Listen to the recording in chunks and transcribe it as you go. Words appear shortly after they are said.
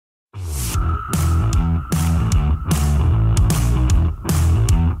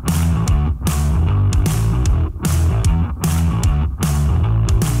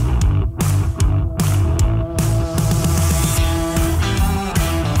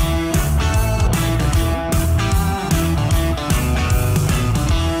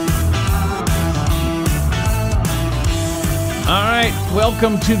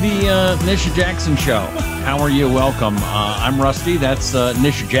Welcome to the Nisha Jackson Show. How are you? Welcome. I'm Rusty. That's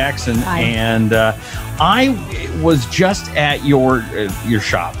Nisha Jackson. Hi. And I was just at your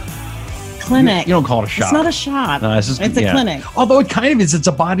shop. Clinic. You don't call it a shop. It's not a shop. No, it's a clinic. Although it kind of is. It's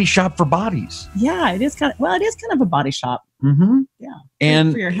a body shop for bodies. Yeah, it is kind of a body shop. Mm-hmm. Yeah.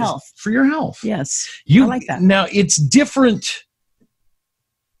 And for your health. For your health. Yes. I like that. Now, it's different.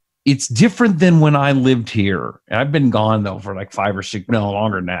 It's different than when I lived here. I've been gone, though, for like 5 or 6, no,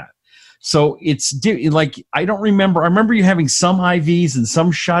 longer than that. So it's like, I don't remember. I remember you having some IVs and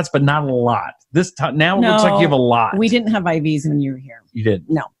some shots, but not a lot. This time, now it looks like you have a lot. We didn't have IVs when you were here. You did?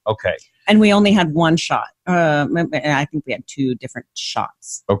 No. Okay. And we only had one shot. I think we had 2 different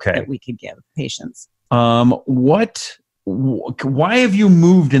shots that we could give patients. Why have you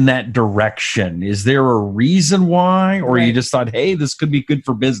moved in that direction? Is there a reason why, or you just thought, hey, this could be good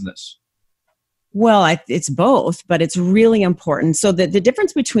for business? Well, it's both, but it's really important. So the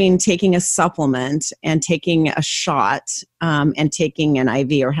difference between taking a supplement and taking a shot and taking an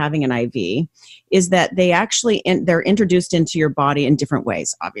IV or having an IV is that they actually they're introduced into your body in different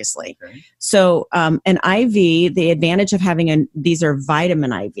ways, obviously. Okay. So an IV, the advantage of having these are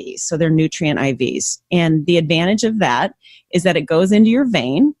vitamin IVs, so they're nutrient IVs. And the advantage of that is that it goes into your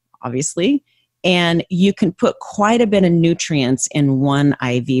vein, obviously, and you can put quite a bit of nutrients in one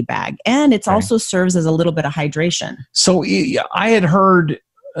IV bag. And it also serves as a little bit of hydration. So I had heard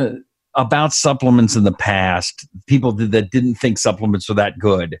about supplements in the past, people that didn't think supplements were that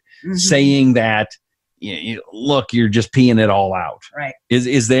good, saying that, look, you're just peeing it all out. Right.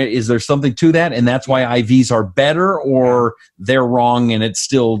 Is there something to that? And that's why IVs are better, or they're wrong and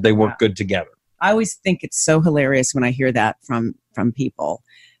they work good together? I always think it's so hilarious when I hear that from people.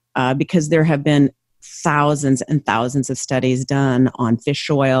 Because there have been thousands and thousands of studies done on fish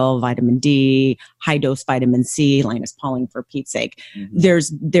oil, vitamin D, high-dose vitamin C, Linus Pauling for Pete's sake. Mm-hmm.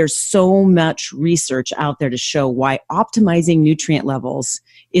 There's so much research out there to show why optimizing nutrient levels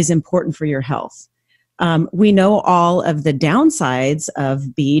is important for your health. We know all of the downsides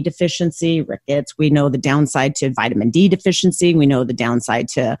of B deficiency, rickets. We know the downside to vitamin D deficiency. We know the downside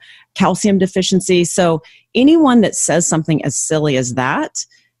to calcium deficiency. So anyone that says something as silly as that,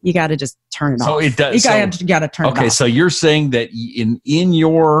 you got to just turn it off. So it does. You got to turn it off. Okay, so you're saying that in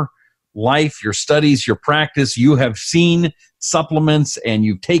your life, your studies, your practice, you have seen supplements and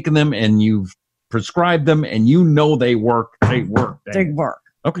you've taken them and you've prescribed them and they work. They work. They work.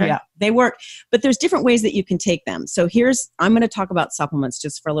 Okay. Yeah, they work. But there's different ways that you can take them. So I'm going to talk about supplements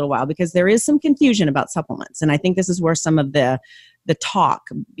just for a little while because there is some confusion about supplements. And I think this is where some of the talk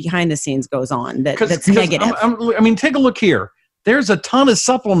behind the scenes goes on that's negative. Take a look here. There's a ton of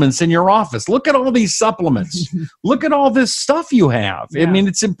supplements in your office. Look at all these supplements. Look at all this stuff you have. Yeah. I mean,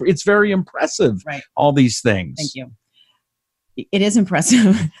 it's very impressive, right? All these things. Thank you. It is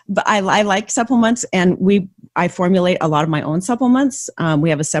impressive, but I like supplements, and I formulate a lot of my own supplements.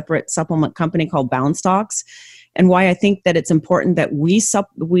 We have a separate supplement company called Bound Stocks. And why I think that it's important that we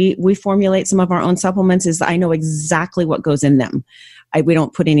formulate some of our own supplements is I know exactly what goes in them. We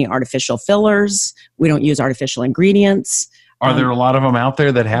don't put any artificial fillers. We don't use artificial ingredients. Are there a lot of them out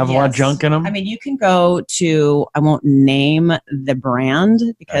there that have a lot of junk in them? I mean, you can go to, I won't name the brand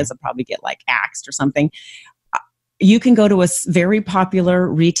because I'll probably get like axed or something. You can go to a very popular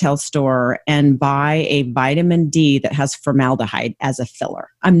retail store and buy a vitamin D that has formaldehyde as a filler.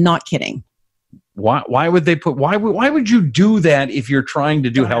 I'm not kidding. Why would they put? Why would you do that if you're trying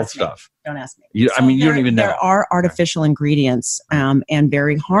to do health stuff? Don't ask me. You don't even know. There are artificial ingredients and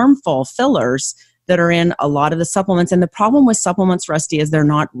very harmful fillers that are in a lot of the supplements. And the problem with supplements, Rusty, is they're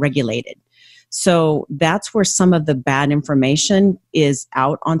not regulated. So that's where some of the bad information is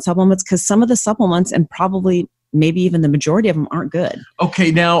out on supplements, because some of the supplements, and probably maybe even the majority of them, aren't good.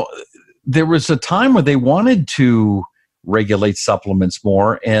 Okay, now there was a time where they wanted to regulate supplements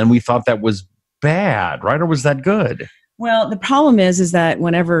more, and we thought that was bad, right? Or was that good? Well, the problem is that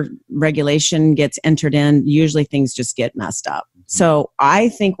whenever regulation gets entered in, usually things just get messed up. So I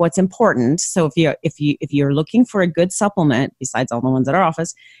think what's important, so if you're looking for a good supplement, besides all the ones at our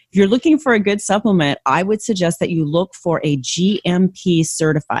office, if you're looking for a good supplement, I would suggest that you look for a GMP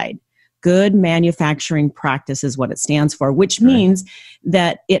certified. Good manufacturing practice is what it stands for, which means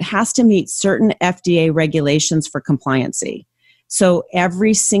that it has to meet certain FDA regulations for compliancy. So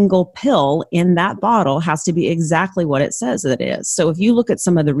every single pill in that bottle has to be exactly what it says that it is. So if you look at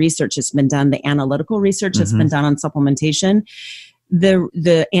some of the research that's been done, the analytical research that's been done on supplementation,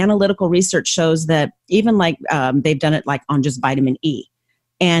 the analytical research shows that even like they've done it like on just vitamin E.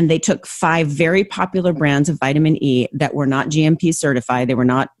 And they took 5 very popular brands of vitamin E that were not GMP certified. They were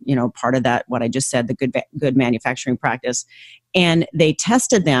not, part of that, what I just said, the good manufacturing practice. And they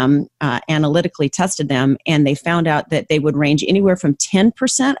tested them, analytically tested them, and they found out that they would range anywhere from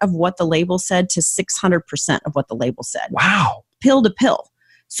 10% of what the label said to 600% of what the label said. Wow. Pill to pill.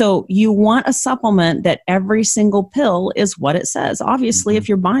 So you want a supplement that every single pill is what it says. Obviously, if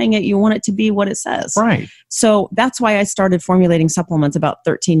you're buying it, you want it to be what it says. Right. So that's why I started formulating supplements about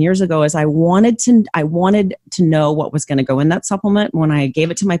 13 years ago, is I wanted to know what was going to go in that supplement. When I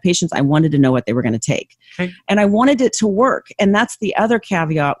gave it to my patients, I wanted to know what they were going to take. Okay. And I wanted it to work. And that's the other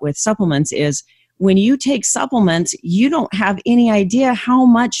caveat with supplements is when you take supplements, you don't have any idea how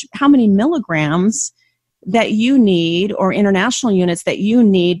many milligrams that you need or international units that you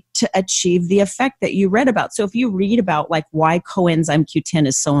need to achieve the effect that you read about. So if you read about like why coenzyme Q10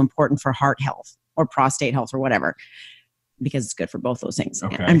 is so important for heart health or prostate health or whatever, because it's good for both those things,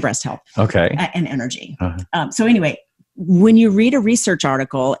 and breast health, and energy. So anyway, when you read a research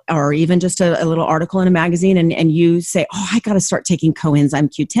article or even just a little article in a magazine and you say, oh, I got to start taking coenzyme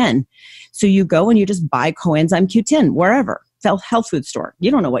Q10. So you go and you just buy coenzyme Q10 wherever. Health food store.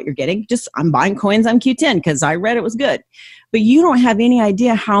 You don't know what you're getting. Just I'm buying coenzyme Q10 because I read it was good. But you don't have any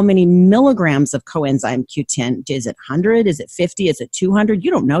idea how many milligrams of coenzyme Q10. Is it 100? Is it 50? Is it 200?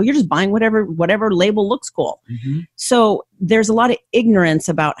 You don't know. You're just buying whatever label looks cool. So there's a lot of ignorance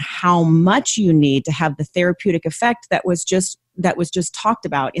about how much you need to have the therapeutic effect that was just talked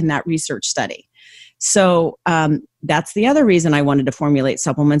about in that research study. So that's the other reason I wanted to formulate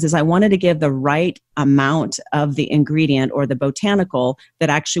supplements is I wanted to give the right amount of the ingredient or the botanical that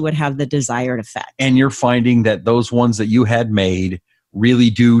actually would have the desired effect. And you're finding that those ones that you had made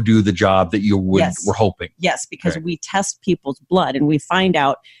really do the job that you were hoping. Yes, because we test people's blood and we find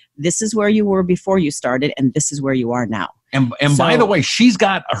out this is where you were before you started and this is where you are now. And by the way, she's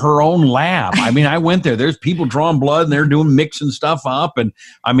got her own lab. I mean, I went there. There's people drawing blood and they're doing mixing stuff up. And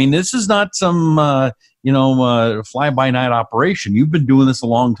I mean, this is not some, fly-by-night operation. You've been doing this a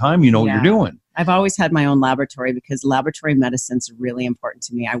long time. You know what you're doing. I've always had my own laboratory because laboratory medicine is really important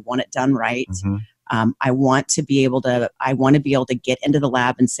to me. I want it done right. I want to be able to get into the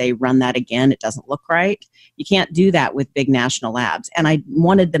lab and say, run that again. It doesn't look right. You can't do that with big national labs. And I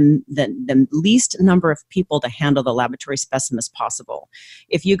wanted the least number of people to handle the laboratory specimen as possible.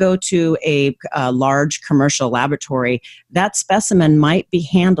 If you go to a large commercial laboratory, that specimen might be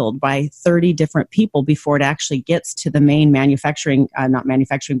handled by 30 different people before it actually gets to the main not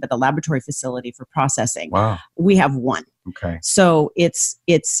manufacturing, but the laboratory facility for processing. Wow. We have one. Okay. So it's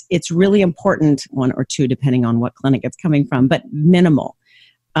really important, 1 or 2, depending on what clinic it's coming from, but minimal.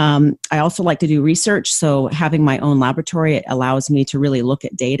 I also like to do research. So having my own laboratory, it allows me to really look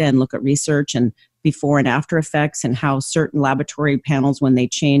at data and look at research and before and after effects and how certain laboratory panels, when they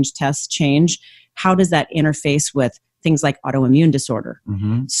change, tests change. How does that interface with things like autoimmune disorders?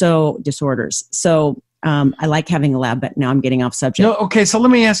 So I like having a lab, but now I'm getting off subject. No, okay, so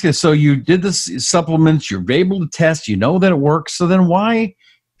let me ask you. So you did this supplements, you're able to test, you know that it works. So then why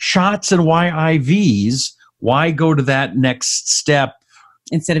shots and why IVs? Why go to that next step?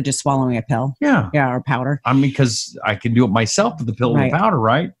 Instead of just swallowing a pill. Yeah, or powder. I mean, because I can do it myself with the pill and the powder,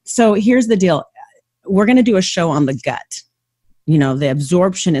 right? So here's the deal. We're going to do a show on the gut, the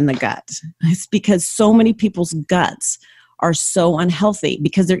absorption in the gut. It's because so many people's guts are so unhealthy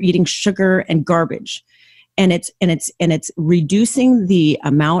because they're eating sugar and garbage. And it's reducing the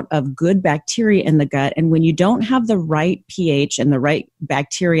amount of good bacteria in the gut. And when you don't have the right pH and the right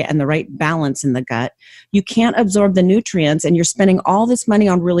bacteria and the right balance in the gut, you can't absorb the nutrients and you're spending all this money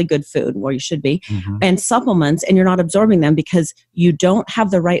on really good food, where you should be, and supplements, and you're not absorbing them because you don't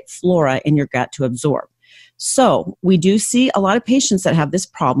have the right flora in your gut to absorb. So we do see a lot of patients that have this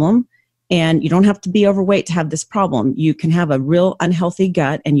problem. And you don't have to be overweight to have this problem. You can have a real unhealthy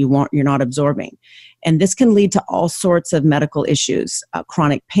gut and you're not absorbing. And this can lead to all sorts of medical issues,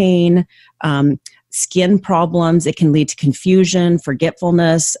 chronic pain, skin problems. It can lead to confusion,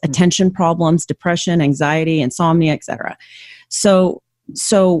 forgetfulness, attention problems, depression, anxiety, insomnia, etc. So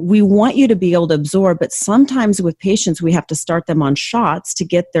we want you to be able to absorb, but sometimes with patients, we have to start them on shots to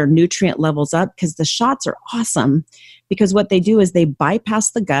get their nutrient levels up, because the shots are awesome because what they do is they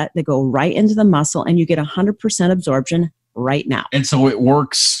bypass the gut, they go right into the muscle, and you get 100% absorption right now. And so it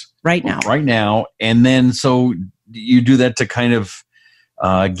works right now. And then so you do that to kind of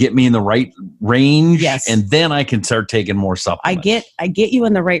get me in the right range, Yes. and then I can start taking more supplements. I get you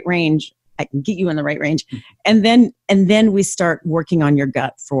in the right range. I can get you in the right range. And then we start working on your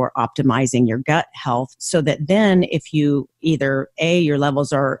gut for optimizing your gut health, so that then if you either your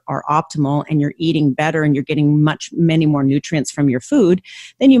levels are optimal and you're eating better and you're getting many more nutrients from your food,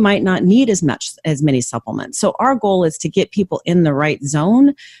 then you might not need as many supplements. So our goal is to get people in the right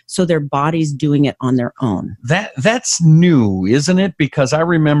zone so their body's doing it on their own. That's new, isn't it? Because I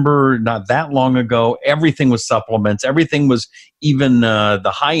remember not that long ago, everything was supplements. Everything was, even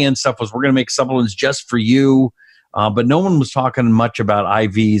the high-end stuff was, we're going to make supplements just for you. But no one was talking much about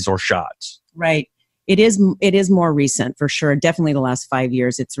IVs or shots. Right. It is more recent for sure. Definitely the last 5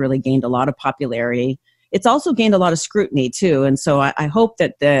 years, it's really gained a lot of popularity. It's also gained a lot of scrutiny too. And so I hope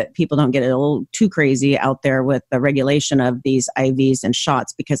that the people don't get a little too crazy out there with the regulation of these IVs and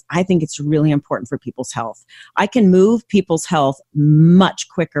shots, because I think it's really important for people's health. I can move people's health much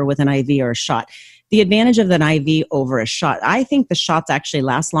quicker with an IV or a shot. The advantage of an IV over a shot, I think the shots actually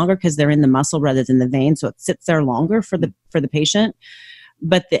last longer because they're in the muscle rather than the vein. So it sits there longer for the patient.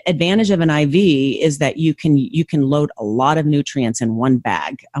 But the advantage of an IV is that you can load a lot of nutrients in one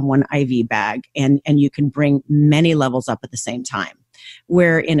bag, one IV bag, and you can bring many levels up at the same time.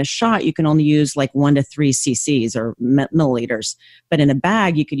 Where in a shot, you can only use like 1 to 3 cc's or milliliters. But in a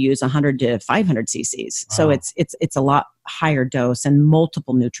bag, you could use 100 to 500 cc's. Wow. So it's a lot higher dose and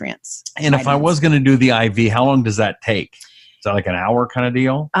multiple nutrients. And if I was going to do the IV, how long does that take? Is that like an hour kind of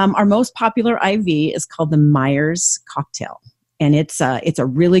deal? Our most popular IV is called the Myers cocktail. And it's a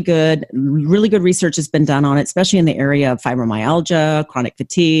really good research has been done on it, especially in the area of fibromyalgia, chronic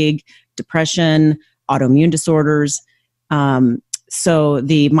fatigue, depression, autoimmune disorders. So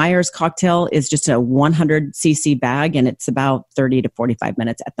the Myers cocktail is just a 100 cc bag, and it's about 30 to 45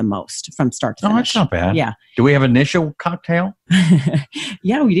 minutes at the most from start to finish. Oh, that's not bad. Yeah. Do we have a Nisha cocktail?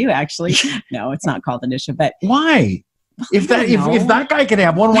 Yeah, we do actually. No, it's not called a Nisha, but why? If that guy could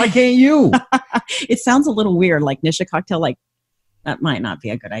have one, why can't you? It sounds a little weird, like Nisha cocktail, like. That might not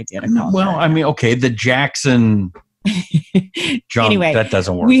be a good idea to call. Well, I mean, okay, the Jackson jump, anyway, that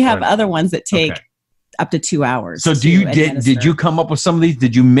doesn't work. We have other ones that take up to 2 hours. So did you come up with some of these?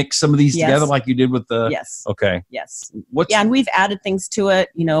 Did you mix some of these together like you did with the? Yes. Okay. Yes. And we've added things to it.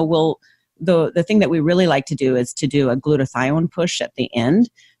 You know, the thing that we really like to do is to do a glutathione push at the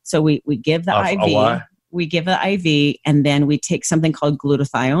end. So we give the IV. We give the IV, and then we take something called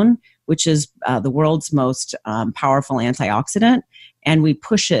glutathione, which is the world's most powerful antioxidant, and we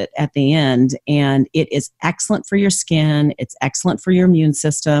push it at the end. And it is excellent for your skin. It's excellent for your immune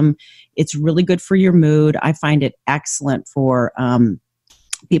system. It's really good for your mood. I find it excellent for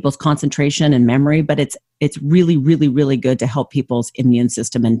people's concentration and memory, but it's really, really, really good to help people's immune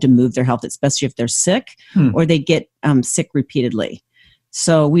system and to move their health, especially if they're sick or they get sick repeatedly.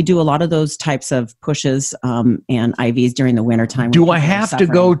 So we do a lot of those types of pushes and IVs during the wintertime. Do I have to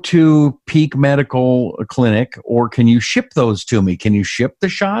go to Peak Medical Clinic, or can you ship those to me? Can you ship the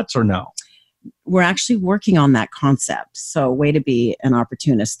shots or no? We're actually working on that concept. So way to be an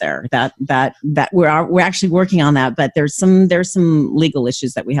opportunist there. That we're actually working on that, but there's some legal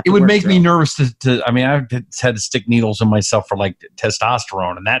issues that we have to work through. It would make me nervous to I mean, I've had to stick needles in myself for like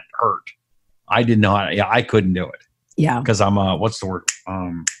testosterone, and that hurt. I didn't know I couldn't do it. Yeah. Because I'm what's the word?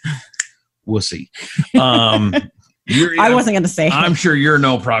 Wussy. I wasn't going to say it. I'm sure you're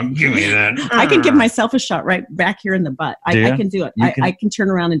no problem. Give me that. I can give myself a shot right back here in the butt. I can do it. I can turn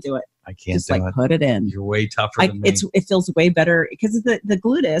around and do it. I can't just do like it. Put it in. You're way tougher than me. It feels way better because the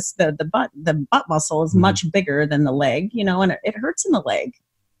gluteus, the butt muscle is much bigger than the leg, you know, and it hurts in the leg.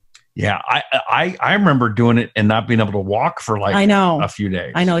 Yeah, I remember doing it and not being able to walk for like a few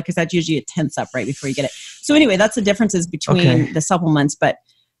days. I know, because that's usually a tense up right before you get it. So anyway, that's the differences between the supplements, but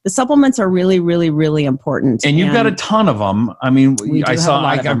the supplements are really, really, really important. And you've got a ton of them. I mean,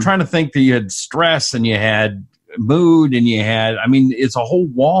 I'm trying to think that you had stress and you had mood and you had, I mean, it's a whole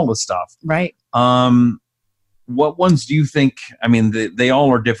wall of stuff. Right. What ones do you think, I mean, they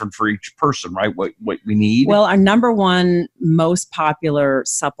all are different for each person, right? What we need? Well, our number one most popular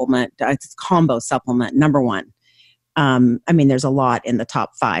supplement, it's combo supplement, number one. I mean, there's a lot in the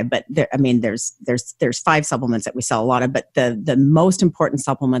top 5, but there's 5 supplements that we sell a lot of, but the most important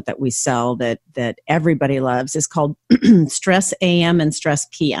supplement that we sell that everybody loves is called Stress AM and Stress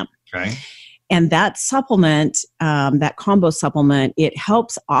PM. Okay. And that supplement, that combo supplement, it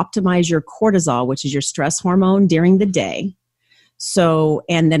helps optimize your cortisol, which is your stress hormone during the day. So,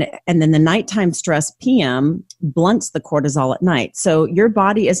 and then the nighttime stress PM blunts the cortisol at night. So your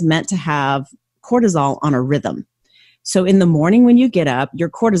body is meant to have cortisol on a rhythm. So in the morning when you get up, your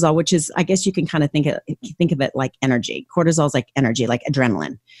cortisol, which is, I guess you can kind of think of it like energy. Cortisol is like energy, like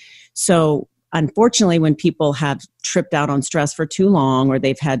adrenaline. So unfortunately, when people have tripped out on stress for too long, or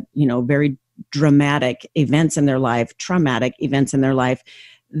they've had, very dramatic events in their life, traumatic events in their life,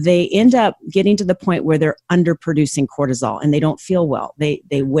 they end up getting to the point where they're underproducing cortisol and they don't feel well. They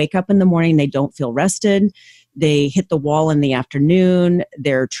wake up in the morning, they don't feel rested. They hit the wall in the afternoon.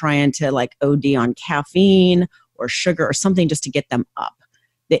 They're trying to like OD on caffeine or sugar or something just to get them up.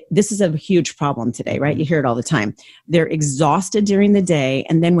 This is a huge problem today, right? You hear it all the time. They're exhausted during the day,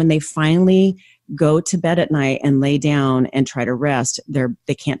 and then when they finally go to bed at night and lay down and try to rest,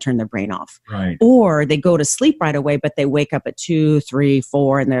 they can't turn their brain off. Right. Or they go to sleep right away, but they wake up at 2, 3,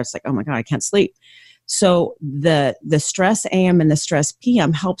 4, and they're just like, oh my God, I can't sleep. So the stress AM and the stress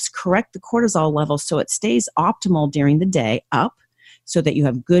PM helps correct the cortisol level so it stays optimal during the day up, so that you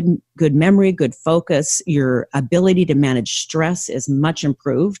have good memory, good focus. Your ability to manage stress is much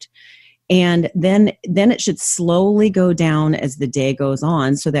improved. And then it should slowly go down as the day goes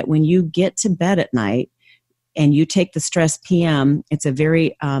on, so that when you get to bed at night and you take the stress PM, it's a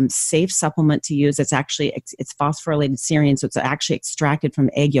very safe supplement to use. It's phosphorylated serine, so it's actually extracted from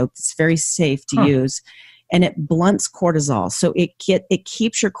egg yolk. It's very safe to use. And it blunts cortisol. So it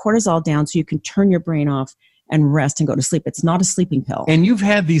keeps your cortisol down so you can turn your brain off and rest and go to sleep. It's not a sleeping pill. And you've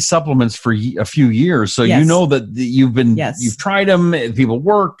had these supplements for a few years, so Yes. you know that you've tried them. People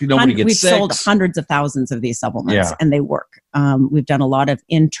work. Nobody gets sick. We've sold hundreds of thousands of these supplements, Yeah. and they work. We've done a lot of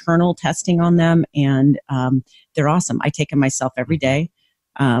internal testing on them, and they're awesome. I take them myself every day.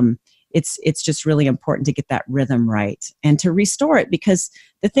 It's just really important to get that rhythm right and to restore it, because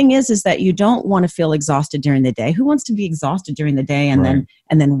the thing is that you don't want to feel exhausted during the day. Who wants to be exhausted during the day and Right.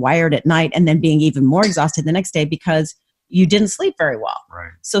 then wired at night and then being even more exhausted the next day because you didn't sleep very well?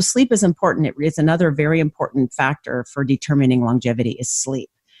 Right. So sleep is important. It is another very important factor for determining longevity is sleep.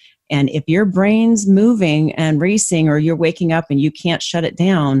 And if your brain's moving and racing, or you're waking up and you can't shut it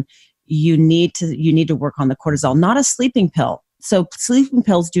down, you need to work on the cortisol, not a sleeping pill. So sleeping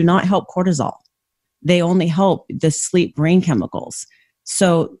pills do not help cortisol. They only help the sleep brain chemicals.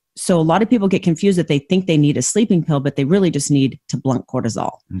 So a lot of people get confused that they think they need a sleeping pill, but they really just need to blunt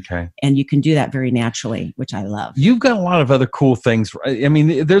cortisol. Okay. And you can do that very naturally, which I love. You've got a lot of other cool things. I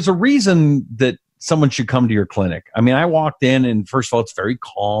mean, there's a reason that someone should come to your clinic. I mean, I walked in and first of all, it's very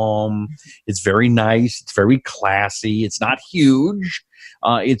calm. It's very nice. It's very classy. It's not huge.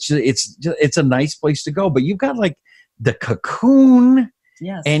 It's a nice place to go, but you've got like the Cocoon.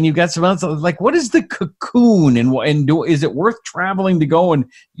 Yes. And you've got some other, like, what is the Cocoon, is it worth traveling to go and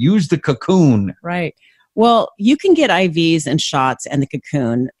use the Cocoon? Right. Well, you can get IVs and shots and the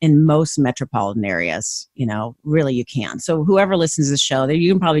Cocoon in most metropolitan areas. Really you can. So whoever listens to the show,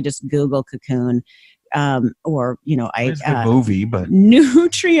 you can probably just Google Cocoon, or It's a movie, but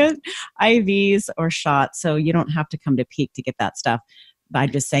nutrient IVs or shots. So you don't have to come to Peak to get that stuff. But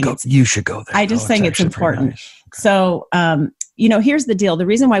I'm just saying you should go there. I just saying it's important. Nice. Okay. So, here's the deal. The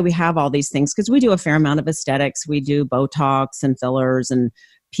reason why we have all these things, because we do a fair amount of aesthetics. We do Botox and fillers and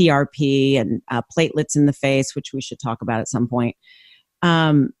PRP and platelets in the face, which we should talk about at some point.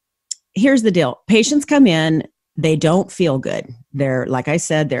 Here's the deal. Patients come in, they don't feel good. They're, like I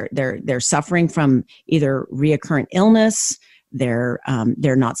said, they're suffering from either reoccurrent illness. They're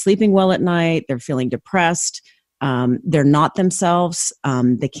not sleeping well at night. They're feeling depressed. They're not themselves.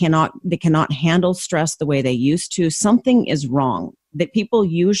 They cannot handle stress the way they used to. Something is wrong. That people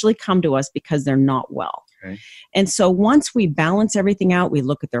usually come to us because they're not well. Okay. And so once we balance everything out, we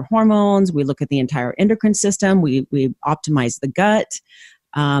look at their hormones, we look at the entire endocrine system, we optimize the gut,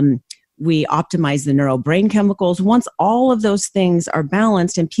 we optimize the neural brain chemicals. Once all of those things are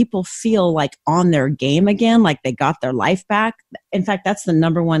balanced and people feel like on their game again, like they got their life back. In fact, that's the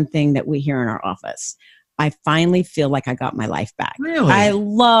number one thing that we hear in our office. I finally feel like I got my life back. Really? I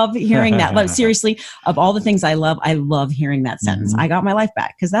love hearing that. Like, seriously, of all the things I love hearing that sentence. Mm-hmm. I got my life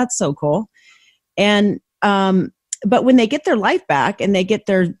back, because that's so cool. And but when they get their life back and they get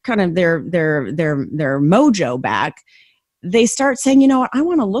their kind of their mojo back, they start saying, you know what, I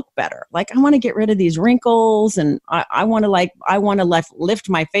want to look better. Like, I want to get rid of these wrinkles, and I want to lift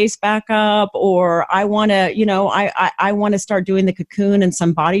my face back up, or I want to, I want to start doing the Cocoon and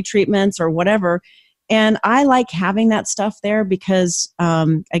some body treatments or whatever. And I like having that stuff there because,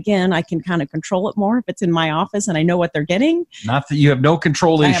 again, I can kind of control it more if it's in my office and I know what they're getting. Not that you have no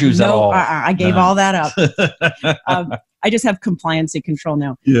control issues at all. I gave all that up. I just have compliance and control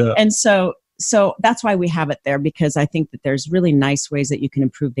now. Yeah. And so So that's why we have it there, because I think that there's really nice ways that you can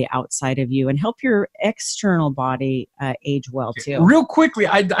improve the outside of you and help your external body age well too. Real quickly,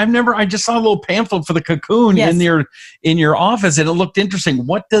 I just saw a little pamphlet for the cocoon Yes. in your office, and it looked interesting.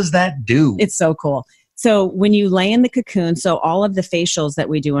 What does that do? It's so cool. So when you lay in the cocoon, so all of the facials that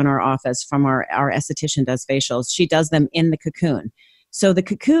we do in our office, from our esthetician does facials, she does them in the cocoon. So the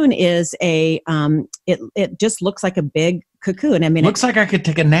cocoon is it just looks like a big cocoon. I mean, looks like I could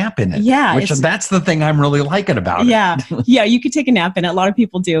take a nap in it. Yeah. That's the thing I'm really liking about it. Yeah, you could take a nap in it. A lot of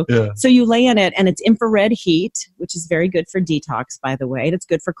people do. Yeah. So you lay in it, and it's infrared heat, which is very good for detox, by the way. It's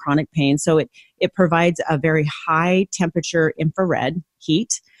good for chronic pain. So it provides a very high temperature infrared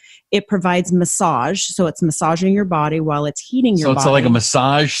heat. It provides massage. So it's massaging your body while it's heating your body. So it's like a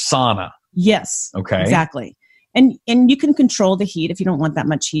massage sauna. Yes. Okay. Exactly. And you can control the heat if you don't want that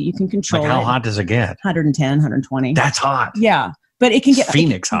much heat. You can control how hot does it get? 110, 120. That's hot. Yeah. But it can get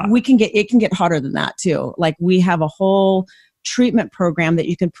Phoenix hot. It can get hotter than that too. Like, we have a whole treatment program that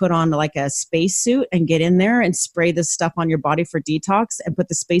you can put on like a spacesuit and get in there and spray this stuff on your body for detox, and put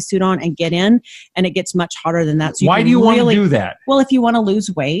the spacesuit on and get in, and it gets much hotter than that. So why do you want to do that? Well, if you want to lose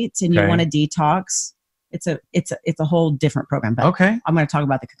weight and you want to detox, it's a whole different program. But okay, I'm going to talk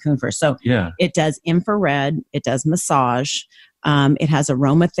about the cocoon first. So it does infrared, it does massage, it has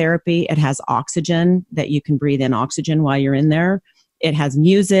aromatherapy, it has oxygen that you can breathe in oxygen while you're in there. It has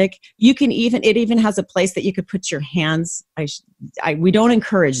music. It even has a place that you could put your hands. We don't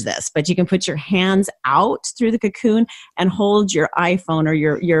encourage this, but you can put your hands out through the cocoon and hold your iPhone or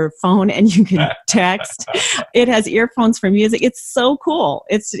your phone, and you can text. It has earphones for music. It's so cool.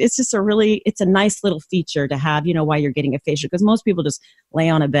 It's just it's a nice little feature to have, while you're getting a facial, because most people just lay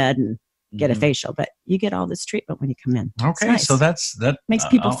on a bed and get a facial, but you get all this treatment when you come in. Okay, nice. So that makes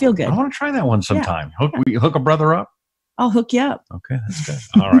people feel good. I want to try that one sometime. Yeah. Hook a brother up. I'll hook you up. Okay,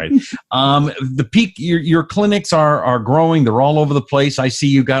 that's good. All right. The peak, your clinics are growing. They're all over the place. I see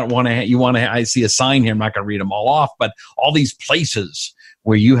you got one. I see a sign here. I'm not going to read them all off, but all these places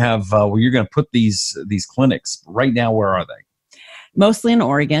where you have where you're going to put these clinics right now. Where are they? Mostly in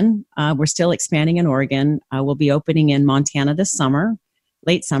Oregon. We're still expanding in Oregon. We'll be opening in Montana this summer,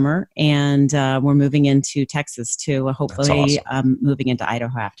 late summer, and we're moving into Texas too. Hopefully, awesome. Moving into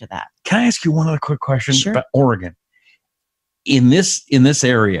Idaho after that. Can I ask you one other quick question Sure. about Oregon? In this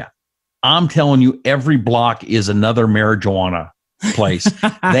area, I'm telling you, every block is another marijuana place.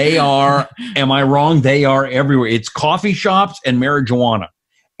 They are, am I wrong? They are everywhere. It's coffee shops and marijuana.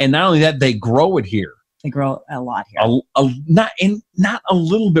 And not only that, they grow it here. They grow a lot here. Not a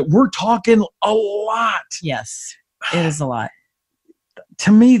little bit. We're talking a lot. Yes, it is a lot.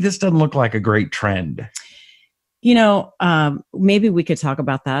 To me, this doesn't look like a great trend. Maybe we could talk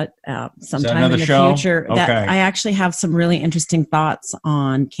about that sometime in the future. Okay. I actually have some really interesting thoughts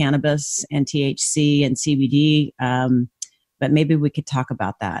on cannabis and THC and CBD, but maybe we could talk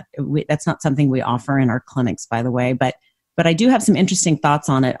about that. That's not something we offer in our clinics, by the way, but I do have some interesting thoughts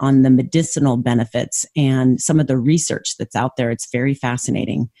on it, on the medicinal benefits and some of the research that's out there. It's very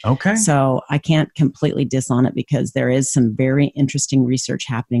fascinating. Okay. So I can't completely diss on it, because there is some very interesting research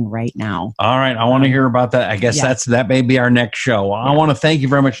happening right now. All right. I want to hear about that. I guess that may be our next show. Yeah. I want to thank you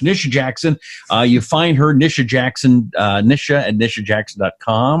very much, Nisha Jackson. You find her, Nisha Jackson, Nisha at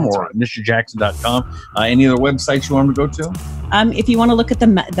nishajackson.com or right. nishajackson.com. Any other websites you want me to go to? If you want to look at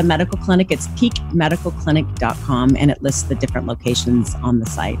the medical clinic, it's peakmedicalclinic.com, and it lists the different locations on the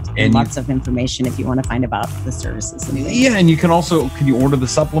site. And lots of information if you want to find about the services and things. Yeah, and you can order the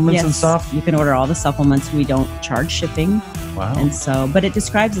supplements and stuff? You can order all the supplements. We don't charge shipping. Wow. And but it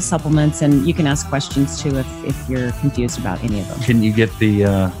describes the supplements, and you can ask questions too if you're confused about any of them. Can you get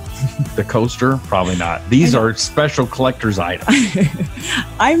the coaster? Probably not. These are special collector's items.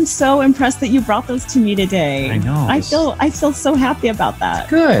 I'm so impressed that you brought those to me today. I know. I feel so happy about that.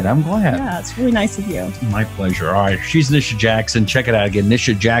 Good. I'm glad. Yeah, it's really nice of you. My pleasure. All right. She's Nisha Jackson. Check it out again,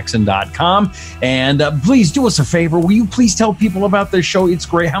 nishajackson.com. And please do us a favor. Will you please tell people about this show? It's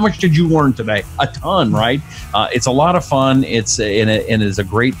great. How much did you learn today? A ton, right? It's a lot of fun. It's a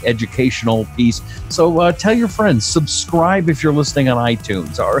great educational piece. So tell your friends. Subscribe if you're listening on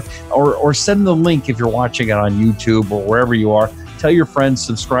iTunes, or send the link if you're watching it on YouTube or wherever you are. Tell your friends,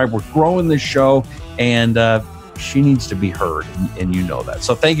 subscribe. We're growing this show, and she needs to be heard, and you know that.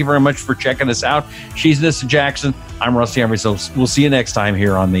 So thank you very much for checking us out. She's Nisha Jackson. I'm Rusty Humphries. So we'll see you next time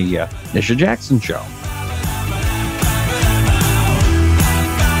here on the Nisha Jackson Show.